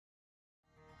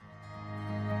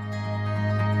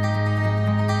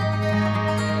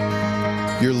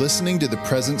You're listening to the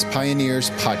Presence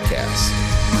Pioneers podcast.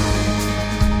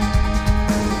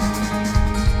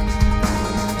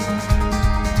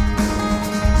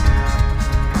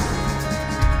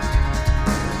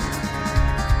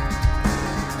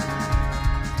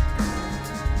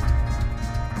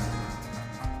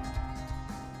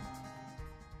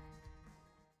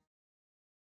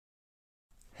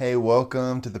 Hey,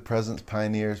 welcome to the Presence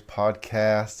Pioneers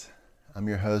podcast. I'm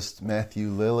your host, Matthew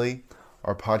Lilly.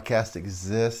 Our podcast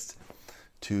exists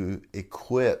to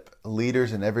equip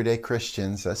leaders and everyday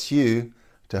Christians, that's you,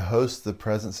 to host the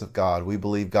presence of God. We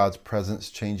believe God's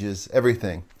presence changes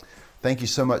everything. Thank you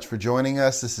so much for joining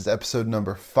us. This is episode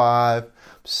number 5. I'm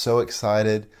so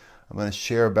excited. I'm going to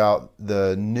share about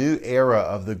the new era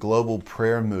of the global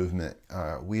prayer movement.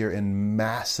 We are in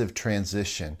massive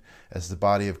transition as the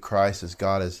body of Christ, as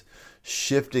God is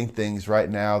shifting things right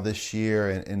now this year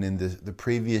and in the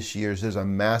previous years. There's a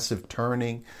massive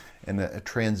turning and a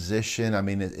transition. I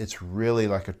mean, it's really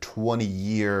like a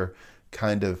 20-year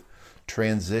kind of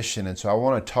transition. And so I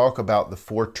want to talk about the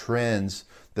 4 trends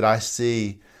that I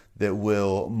see that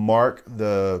will mark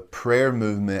the prayer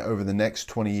movement over the next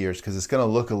 20 years, because it's going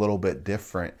to look a little bit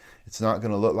different. It's not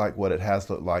going to look like what it has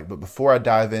looked like. But before I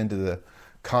dive into the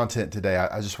content today,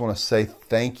 I just want to say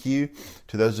thank you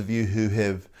to those of you who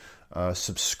have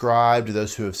subscribed, to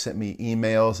those who have sent me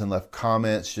emails and left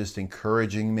comments just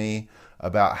encouraging me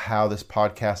about how this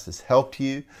podcast has helped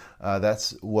you.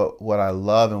 That's what I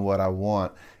love and what I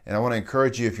want. And I want to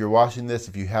encourage you, if you're watching this,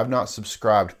 if you have not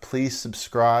subscribed, please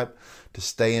subscribe to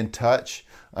stay in touch.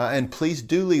 And please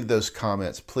do leave those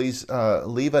comments. Please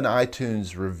leave an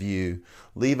iTunes review,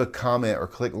 leave a comment, or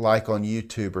click like on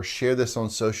YouTube, or share this on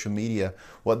social media.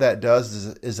 What that does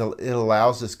is it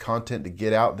allows this content to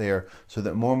get out there so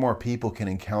that more and more people can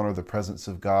encounter the presence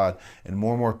of God, and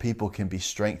more people can be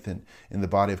strengthened in the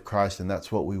body of Christ, and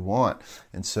that's what we want.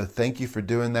 And so thank you for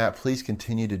doing that. Please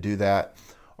continue to do that.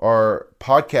 Our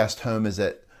podcast home is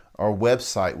at our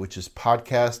website, which is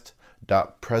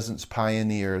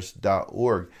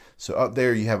podcast.presencepioneers.org. So up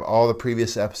there you have all the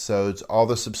previous episodes, all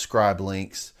the subscribe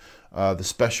links, the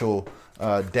special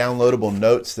downloadable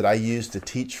notes that I use to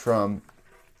teach from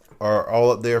are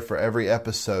all up there for every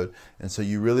episode. And so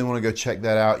you really want to go check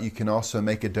that out. You can also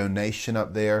make a donation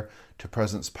up there to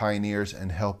Presence Pioneers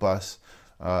and help us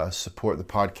support the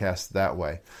podcast that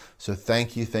way. So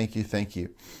thank you.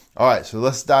 All right, so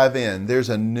let's dive in. There's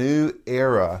a new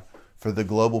era for the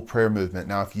global prayer movement.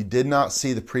 Now, if you did not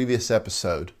see the previous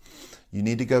episode, you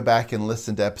need to go back and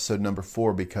listen to episode number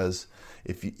 4, because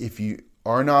if you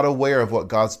are not aware of what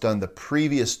God's done the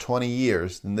previous 20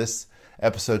 years, then this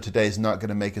episode today is not going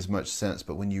to make as much sense.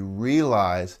 But when you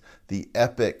realize the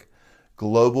epic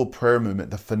global prayer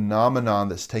movement, the phenomenon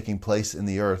that's taking place in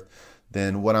the earth,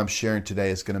 then what I'm sharing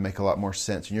today is going to make a lot more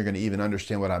sense. And you're going to even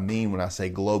understand what I mean when I say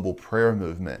global prayer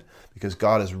movement, because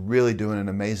God is really doing an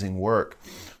amazing work.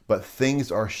 But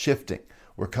things are shifting.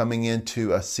 We're coming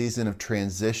into a season of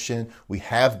transition. We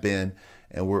have been,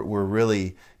 and we're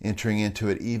really entering into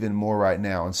it even more right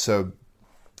now. And so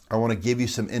I want to give you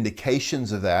some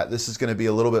indications of that. This is going to be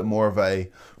a little bit more of a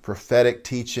prophetic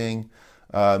teaching,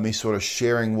 me sort of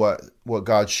sharing what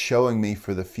God's showing me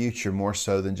for the future, more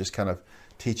so than just kind of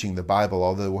teaching the Bible,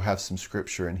 although we'll have some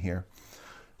scripture in here.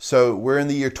 So we're in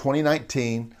the year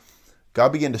 2019.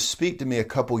 God began to speak to me a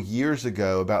couple years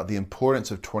ago about the importance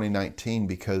of 2019,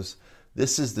 because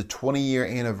this is the 20-year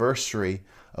anniversary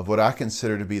of what I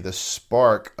consider to be the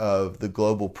spark of the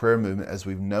global prayer movement as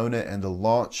we've known it, and the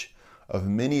launch of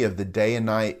many of the day and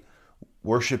night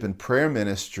worship and prayer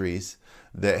ministries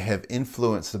that have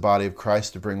influenced the body of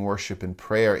Christ to bring worship and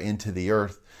prayer into the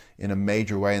earth in a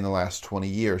major way in the last 20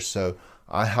 years. So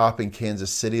IHOP in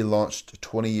Kansas City launched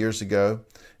 20 years ago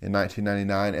in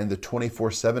 1999, and the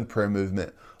 24/7 prayer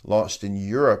movement launched in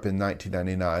Europe in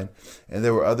 1999, and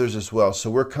there were others as well.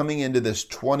 So we're coming into this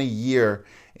 20-year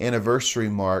anniversary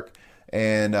mark,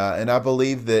 and I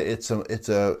believe that it's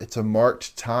a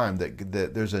marked time,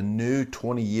 that there's a new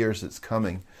 20 years that's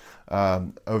coming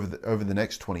over the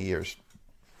next 20 years.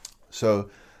 So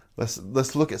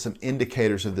let's look at some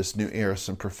indicators of this new era,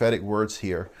 some prophetic words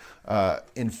here.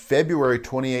 In February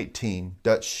 2018,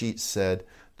 Dutch Sheets said,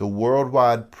 the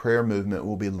worldwide prayer movement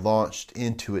will be launched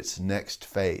into its next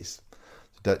phase.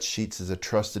 Dutch Sheets is a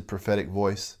trusted prophetic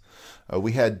voice.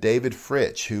 We had David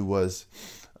Fritch, who was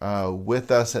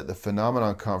with us at the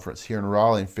Phenomenon Conference here in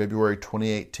Raleigh in February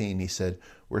 2018. He said,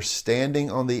 we're standing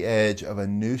on the edge of a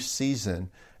new season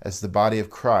as the body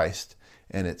of Christ,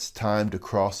 and it's time to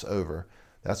cross over.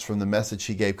 That's from the message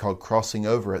he gave called Crossing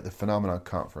Over at the Phenomenon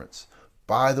Conference.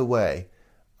 By the way,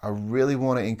 I really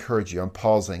want to encourage you, I'm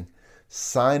pausing,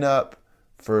 sign up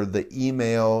for the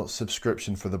email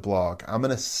subscription for the blog. I'm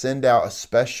going to send out a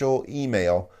special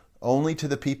email only to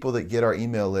the people that get our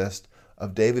email list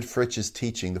of David Fritch's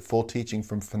teaching, the full teaching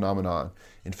from Phenomenon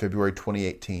in February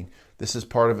 2018. This is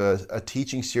part of a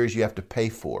teaching series you have to pay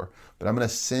for, but I'm going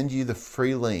to send you the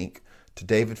free link to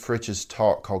David Fritch's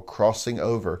talk called Crossing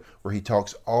Over, where he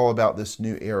talks all about this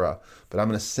new era. But I'm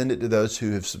going to send it to those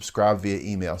who have subscribed via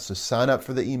email. So sign up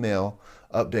for the email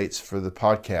updates for the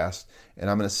podcast, and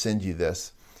I'm going to send you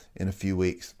this in a few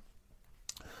weeks.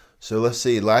 So let's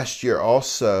see, last year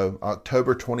also,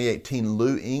 October 2018,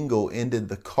 Lou Engle ended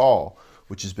The Call,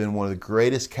 which has been one of the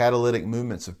greatest catalytic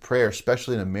movements of prayer,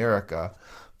 especially in America,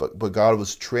 but God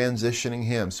was transitioning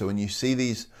him. So when you see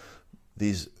these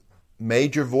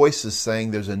major voices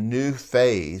saying there's a new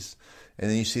phase, and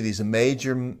then you see these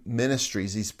major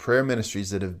ministries, these prayer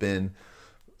ministries that have been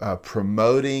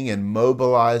promoting and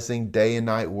mobilizing day and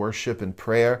night worship and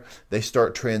prayer, they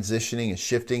start transitioning and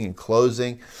shifting and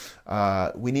closing.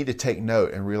 We need to take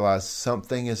note and realize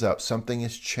something is up. Something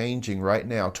is changing right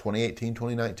now, 2018,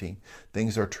 2019.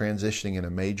 Things are transitioning in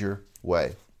a major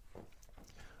way.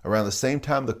 Around the same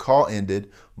time The Call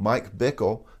ended, Mike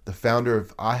Bickle, the founder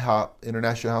of IHOP,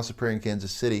 International House of Prayer in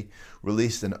Kansas City,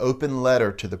 released an open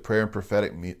letter to the prayer and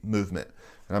prophetic movement.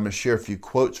 And I'm going to share a few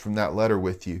quotes from that letter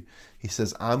with you. He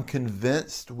says, "I'm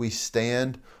convinced we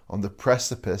stand on the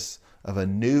precipice of a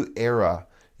new era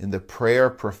in the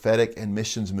prayer, prophetic, and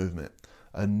missions movement.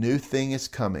 A new thing is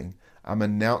coming. I'm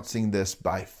announcing this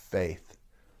by faith."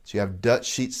 So you have Dutch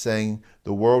Sheets saying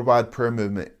the worldwide prayer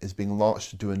movement is being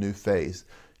launched into a new phase.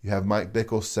 You have Mike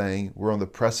Bickle saying we're on the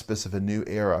precipice of a new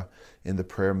era in the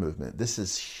prayer movement. This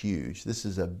is huge. This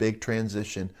is a big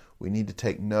transition. We need to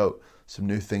take note. Some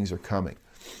new things are coming.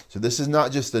 So this is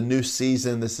not just a new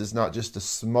season. This is not just a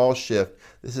small shift.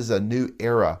 This is a new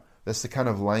era. That's the kind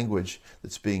of language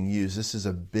that's being used. This is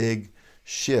a big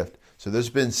shift. So there's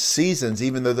been seasons,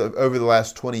 even though over the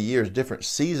last 20 years, different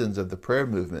seasons of the prayer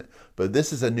movement. But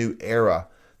this is a new era.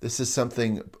 This is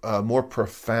something more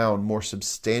profound, more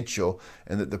substantial,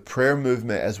 and that the prayer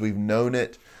movement as we've known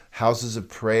it, houses of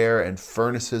prayer and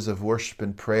furnaces of worship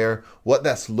and prayer, what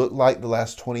that's looked like the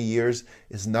last 20 years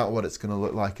is not what it's going to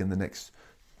look like in the next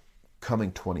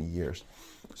coming 20 years.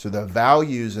 So the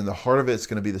values and the heart of it's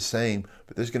going to be the same,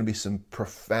 but there's going to be some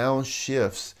profound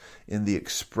shifts in the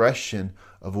expression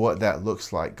of what that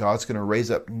looks like. God's going to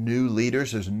raise up new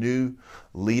leaders. There's new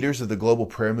leaders of the global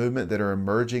prayer movement that are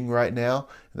emerging right now.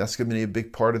 And that's going to be a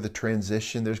big part of the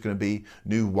transition. There's going to be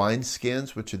new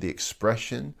wineskins, which are the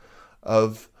expression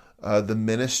of the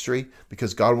ministry,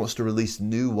 because God wants to release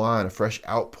new wine, a fresh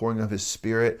outpouring of His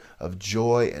Spirit, of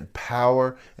joy and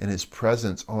power and His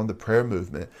presence on the prayer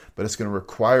movement. But it's going to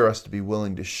require us to be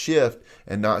willing to shift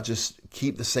and not just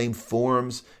keep the same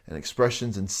forms and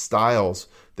expressions and styles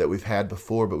that we've had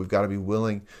before, but we've got to be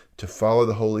willing to follow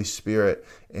the Holy Spirit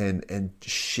and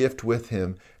shift with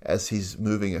Him as He's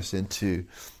moving us into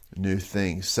new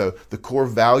things. So the core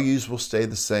values will stay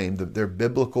the same. They're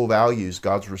biblical values.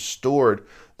 God's restored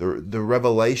the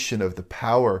revelation of the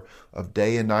power of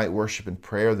day and night worship and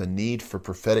prayer, the need for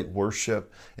prophetic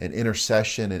worship and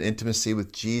intercession and intimacy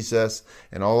with Jesus,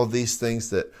 and all of these things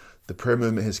that the prayer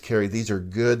movement has carried. These are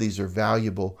good, these are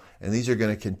valuable, and these are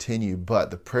going to continue.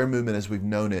 But the prayer movement as we've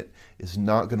known it is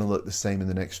not going to look the same in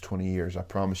the next 20 years, I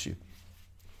promise you.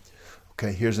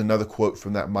 Okay, here's another quote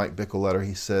from that Mike Bickle letter.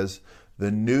 He says, "The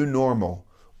new normal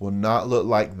will not look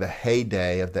like the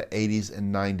heyday of the 80s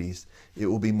and 90s. It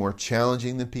will be more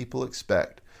challenging than people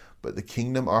expect, but the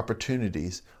kingdom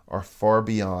opportunities are far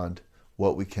beyond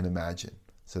what we can imagine."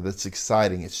 So that's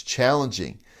exciting. It's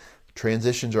challenging.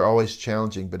 Transitions are always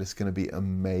challenging, but it's going to be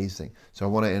amazing. So I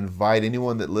want to invite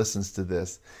anyone that listens to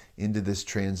this into this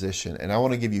transition. And I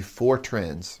want to give you 4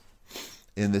 trends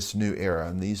in this new era.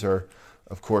 And these are,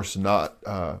 of course, not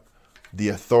the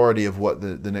authority of what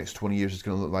the next 20 years is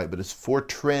going to look like, but it's 4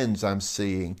 trends I'm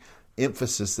seeing,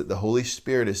 emphasis that the Holy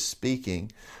Spirit is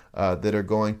speaking that are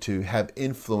going to have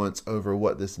influence over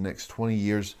what this next 20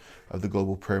 years of the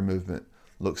global prayer movement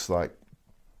looks like.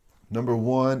 Number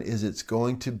 1 is it's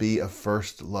going to be a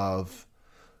first love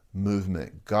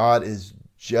movement. God is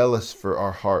jealous for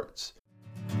our hearts.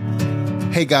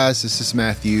 Hey guys, this is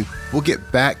Matthew. We'll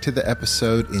get back to the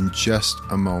episode in just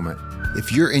a moment.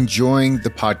 If you're enjoying the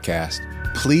podcast,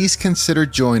 please consider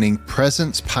joining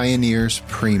Presence Pioneers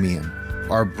Premium,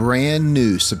 our brand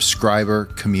new subscriber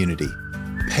community.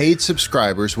 Paid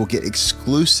subscribers will get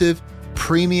exclusive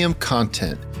premium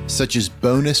content such as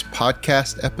bonus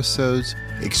podcast episodes,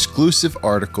 exclusive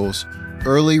articles,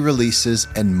 early releases,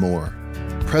 and more.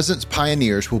 Presence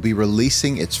Pioneers will be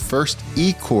releasing its first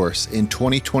e-course in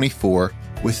 2024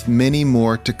 with many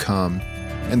more to come.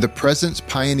 And the Presence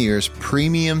Pioneers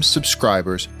premium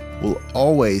subscribers will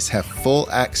always have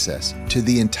full access to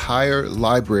the entire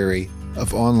library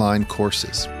of online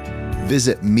courses.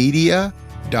 Visit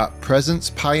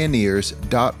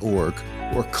media.presencepioneers.org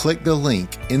or click the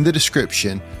link in the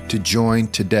description to join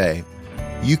today.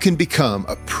 You can become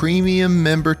a premium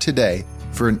member today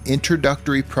for an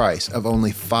introductory price of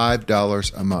only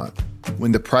 $5 a month.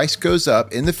 When the price goes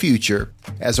up in the future,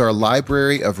 as our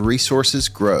library of resources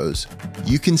grows,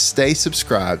 you can stay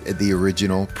subscribed at the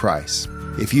original price.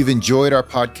 If you've enjoyed our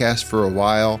podcast for a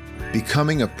while,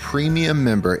 becoming a premium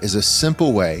member is a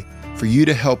simple way for you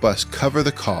to help us cover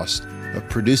the cost of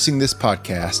producing this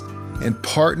podcast and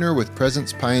partner with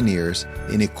Presence Pioneers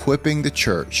in equipping the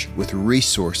church with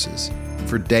resources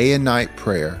for day and night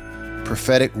prayer,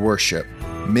 prophetic worship,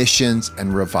 missions,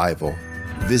 and revival.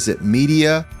 Visit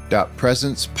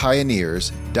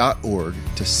media.presencepioneers.org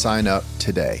to sign up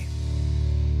today.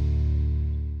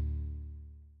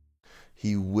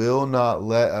 He will not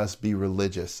let us be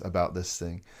religious about this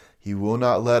thing. He will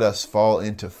not let us fall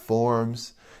into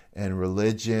forms and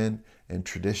religion and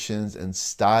traditions and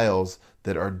styles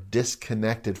that are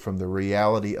disconnected from the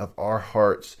reality of our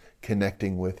hearts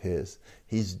connecting with His.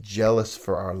 He's jealous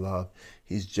for our love.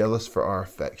 He's jealous for our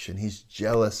affection. He's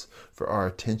jealous for our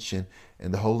attention.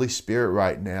 And the Holy Spirit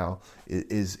right now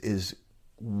is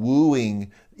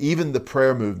wooing even the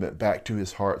prayer movement back to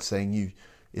His heart, saying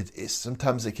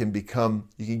sometimes it can become,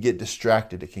 you can get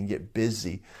distracted. It can get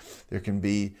busy. There can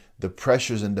be the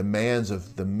pressures and demands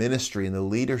of the ministry and the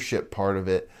leadership part of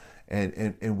it.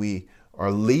 And we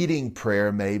are leading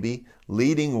prayer, maybe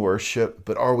leading worship,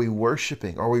 but are we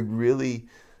worshiping? Are we really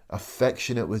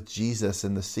affectionate with Jesus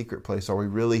in the secret place? Are we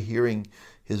really hearing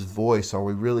His voice? Are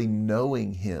we really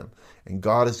knowing Him? And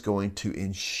God is going to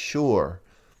ensure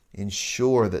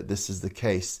that this is the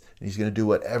case. And He's going to do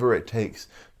whatever it takes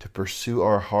to pursue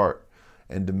our heart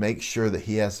and to make sure that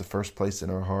He has the first place in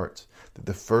our hearts. That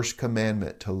the first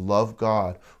commandment to love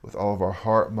God with all of our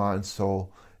heart, mind,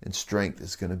 soul, and strength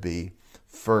is going to be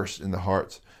first in the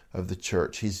hearts of the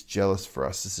church. He's jealous for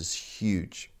us. This is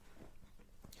huge.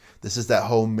 This is that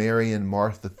whole Mary and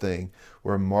Martha thing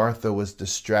where Martha was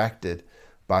distracted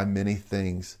by many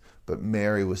things, but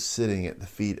Mary was sitting at the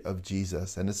feet of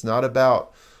Jesus. And it's not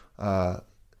about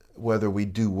whether we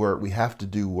do work. We have to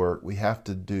do work. We have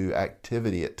to do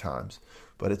activity at times,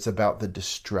 but it's about the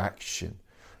distraction.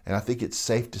 And I think it's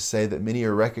safe to say that many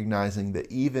are recognizing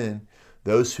that even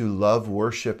those who love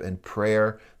worship and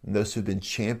prayer, and those who've been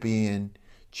championing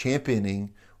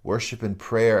worship and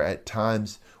prayer, at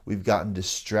times we've gotten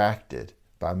distracted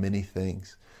by many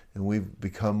things. And we've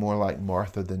become more like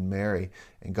Martha than Mary.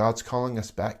 And God's calling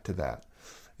us back to that.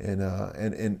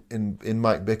 And in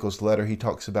Mike Bickle's letter, he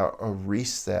talks about a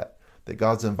reset, that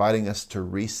God's inviting us to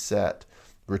reset,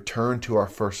 return to our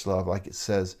first love, like it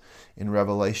says in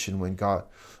Revelation when God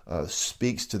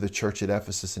speaks to the church at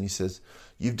Ephesus, and He says,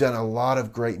 you've done a lot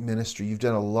of great ministry, you've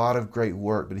done a lot of great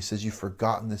work, but He says, you've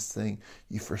forgotten this thing,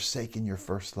 you've forsaken your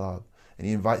first love. And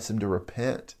He invites them to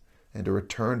repent and to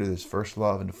return to this first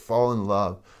love and to fall in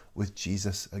love with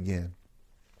Jesus again.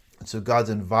 And so God's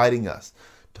inviting us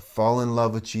to fall in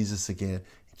love with Jesus again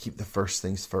and keep the first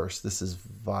things first. This is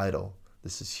vital.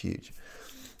 This is huge.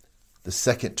 The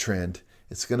second trend,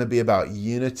 it's going to be about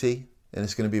unity, and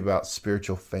it's going to be about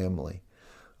spiritual family.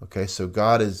 Okay, so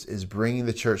God is bringing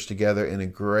the church together in a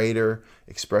greater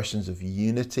expressions of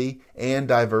unity and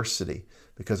diversity,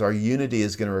 because our unity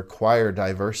is going to require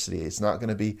diversity. It's not going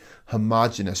to be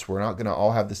homogenous. We're not going to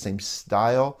all have the same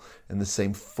style and the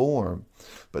same form,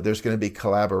 but there's going to be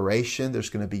collaboration.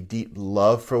 There's going to be deep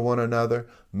love for one another.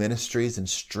 Ministries and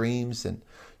streams and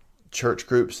church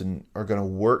groups and are going to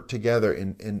work together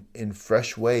in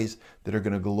fresh ways that are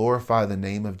going to glorify the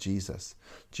name of Jesus.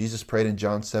 Jesus prayed in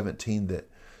John 17 that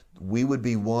we would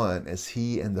be one as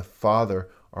He and the Father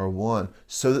are one,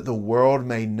 so that the world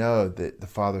may know that the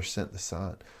Father sent the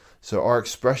Son. So our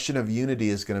expression of unity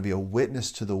is going to be a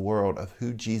witness to the world of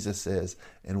who Jesus is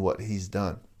and what He's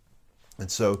done.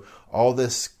 And so all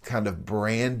this kind of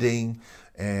branding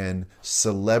and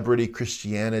celebrity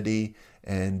Christianity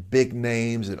and big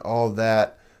names and all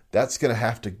that, that's going to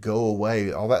have to go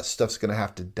away. All that stuff's going to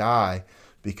have to die,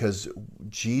 because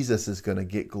Jesus is going to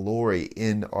get glory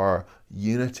in our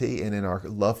unity and in our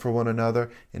love for one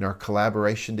another, in our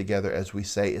collaboration together. As we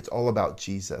say, it's all about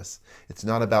Jesus. It's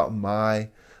not about my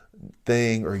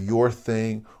thing or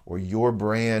your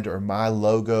brand or my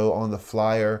logo on the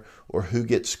flyer or who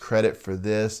gets credit for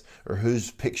this or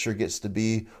whose picture gets to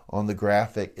be on the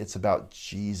graphic. It's about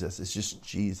Jesus. It's just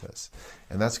Jesus.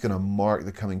 And that's going to mark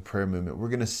the coming prayer movement. We're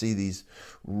going to see these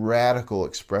radical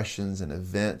expressions and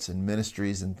events and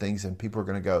ministries and things, and people are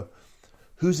going to go,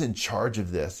 who's in charge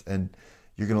of this? And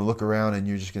you're going to look around and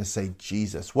you're just going to say,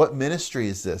 Jesus. What ministry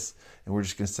is this? And we're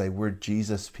just going to say, we're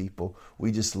Jesus people.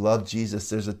 We just love Jesus.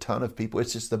 There's a ton of people.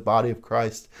 It's just the body of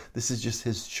Christ. This is just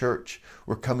his church.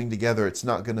 We're coming together. It's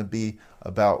not going to be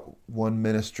about one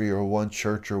ministry or one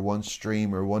church or one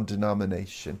stream or one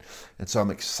denomination. And so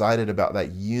I'm excited about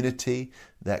that unity,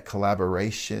 that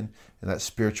collaboration, and that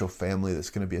spiritual family that's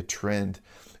going to be a trend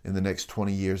in the next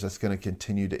 20 years. That's going to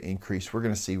continue to increase. We're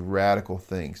going to see radical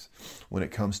things when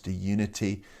it comes to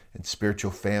unity and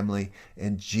spiritual family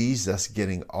and Jesus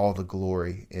getting all the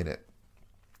glory in it.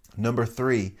 Number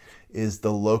 3 is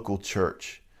the local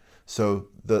church. So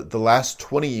the last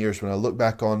 20 years, when I look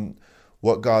back on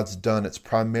what God's done, it's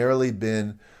primarily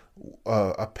been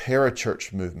a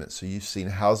parachurch movement. So you've seen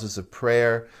houses of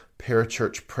prayer,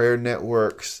 parachurch prayer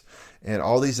networks, and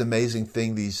all these amazing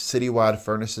things, these citywide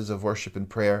furnaces of worship and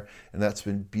prayer. And that's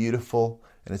been beautiful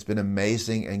and it's been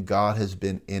amazing, and God has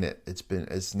been in it.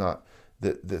 It's not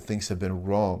that things have been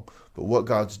wrong, but what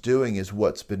God's doing is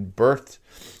what's been birthed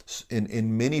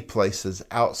in many places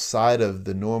outside of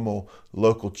the normal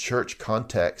local church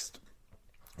context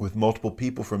with multiple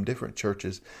people from different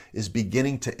churches is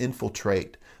beginning to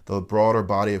infiltrate the broader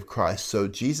body of Christ. So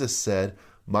Jesus said,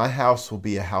 my house will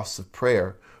be a house of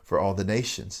prayer for all the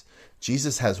nations.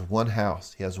 Jesus has one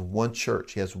house. He has one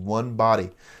church. He has one body.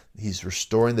 He's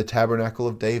restoring the tabernacle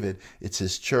of David. It's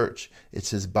his church. It's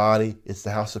his body. It's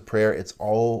the house of prayer. It's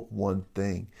all one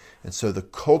thing. And so the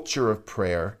culture of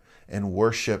prayer and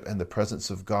worship and the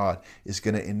presence of God is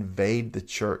going to invade the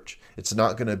church. It's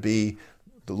not going to be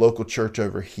the local church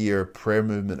over here, prayer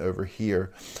movement over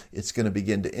here. It's going to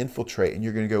begin to infiltrate, and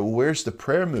you're going to go, well, where's the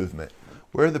prayer movement?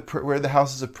 Where are the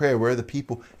houses of prayer? Where are the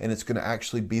people? And it's going to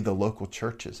actually be the local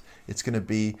churches. It's going to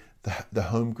be the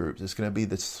home groups. It's going to be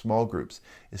the small groups.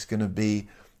 It's going to be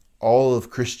all of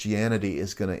Christianity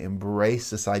is going to embrace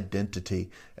this identity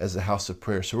as a house of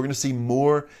prayer. So we're going to see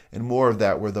more and more of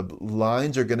that, where the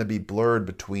lines are going to be blurred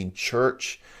between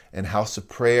church and house of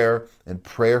prayer and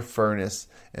prayer furnace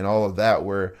and all of that,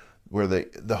 where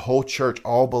the whole church,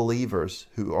 all believers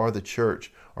who are the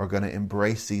church, are going to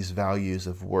embrace these values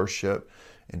of worship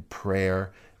and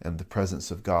prayer and the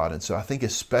presence of God. And so I think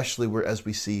especially as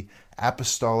we see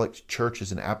apostolic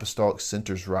churches and apostolic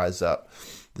centers rise up,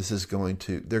 they're going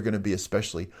to be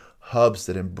especially hubs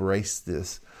that embrace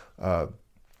this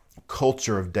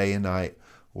culture of day and night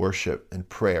worship and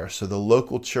prayer. So the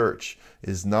local church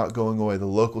is not going away. The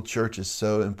local church is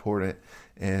so important.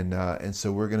 And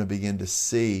so we're going to begin to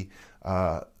see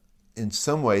in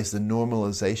some ways the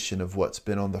normalization of what's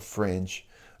been on the fringe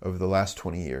over the last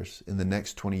 20 years. In the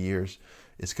next 20 years,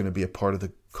 it's going to be a part of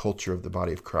the culture of the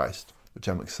body of Christ, which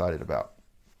I'm excited about.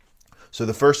 So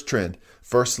the first trend,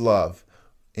 first love,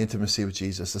 intimacy with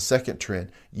Jesus. The second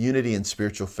trend, unity and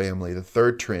spiritual family. The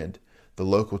third trend, the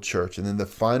local church. And then the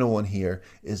final one here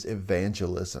is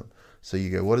evangelism. So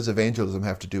you go, what does evangelism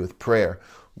have to do with prayer?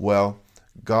 Well,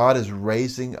 God is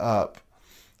raising up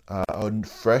a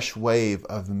fresh wave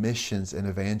of missions and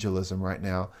evangelism right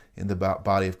now in the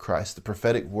body of Christ. The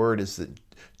prophetic word is that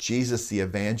Jesus, the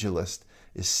evangelist,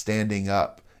 is standing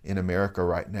up in America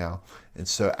right now. And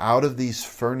so out of these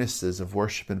furnaces of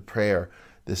worship and prayer,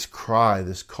 this cry,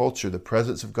 this culture, the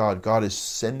presence of God, God is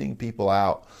sending people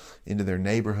out into their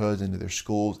neighborhoods, into their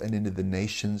schools, and into the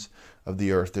nations of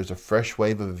the earth. There's a fresh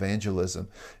wave of evangelism.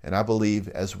 And I believe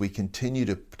as we continue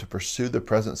to pursue the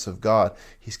presence of God,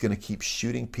 He's going to keep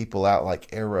shooting people out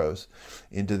like arrows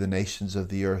into the nations of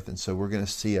the earth. And so we're going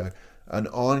to see an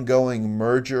ongoing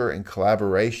merger and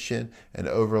collaboration and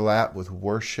overlap with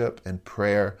worship and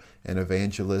prayer and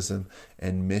evangelism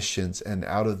and missions. And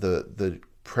out of the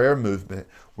prayer movement,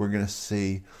 we're going to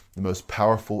see the most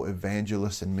powerful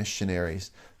evangelists and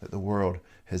missionaries that the world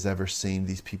has ever seen.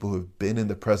 These people who have been in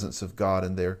the presence of God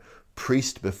and they're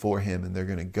priest before Him, and they're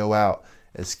going to go out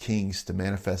as kings to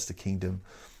manifest the kingdom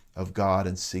of God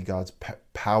and see God's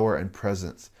power and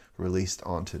presence released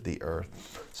onto the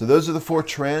earth. So those are the four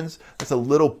trends. That's a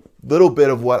little bit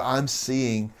of what I'm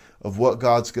seeing of what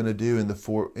God's going to do in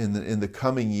the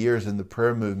coming years in the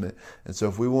prayer movement. And so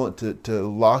if we want to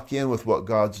lock in with what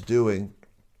God's doing,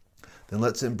 then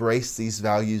let's embrace these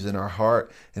values in our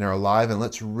heart, in our life, and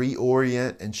let's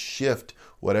reorient and shift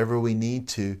whatever we need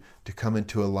to come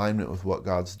into alignment with what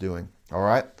God's doing. All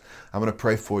right? I'm going to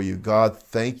pray for you. God,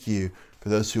 thank you For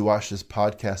those who watch this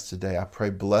podcast today, I pray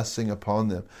blessing upon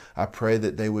them. I pray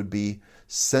that they would be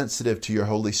sensitive to your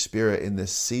Holy Spirit in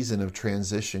this season of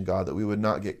transition, God, that we would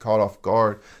not get caught off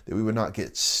guard, that we would not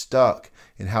get stuck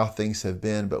in how things have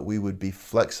been, but we would be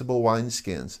flexible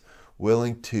wineskins,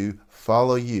 willing to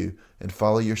follow you and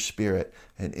follow your Spirit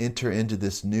and enter into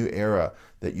this new era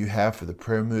that you have for the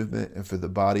prayer movement and for the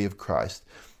body of Christ.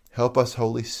 Help us,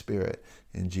 Holy Spirit,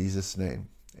 in Jesus' name.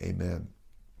 Amen.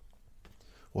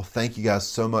 Well, thank you guys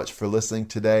so much for listening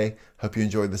today. Hope you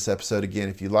enjoyed this episode. Again,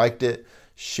 if you liked it,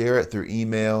 share it through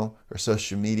email or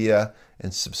social media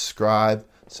and subscribe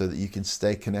so that you can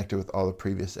stay connected with all the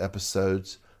previous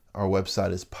episodes. Our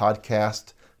website is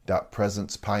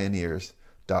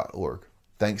podcast.presencepioneers.org.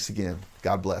 Thanks again.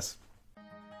 God bless.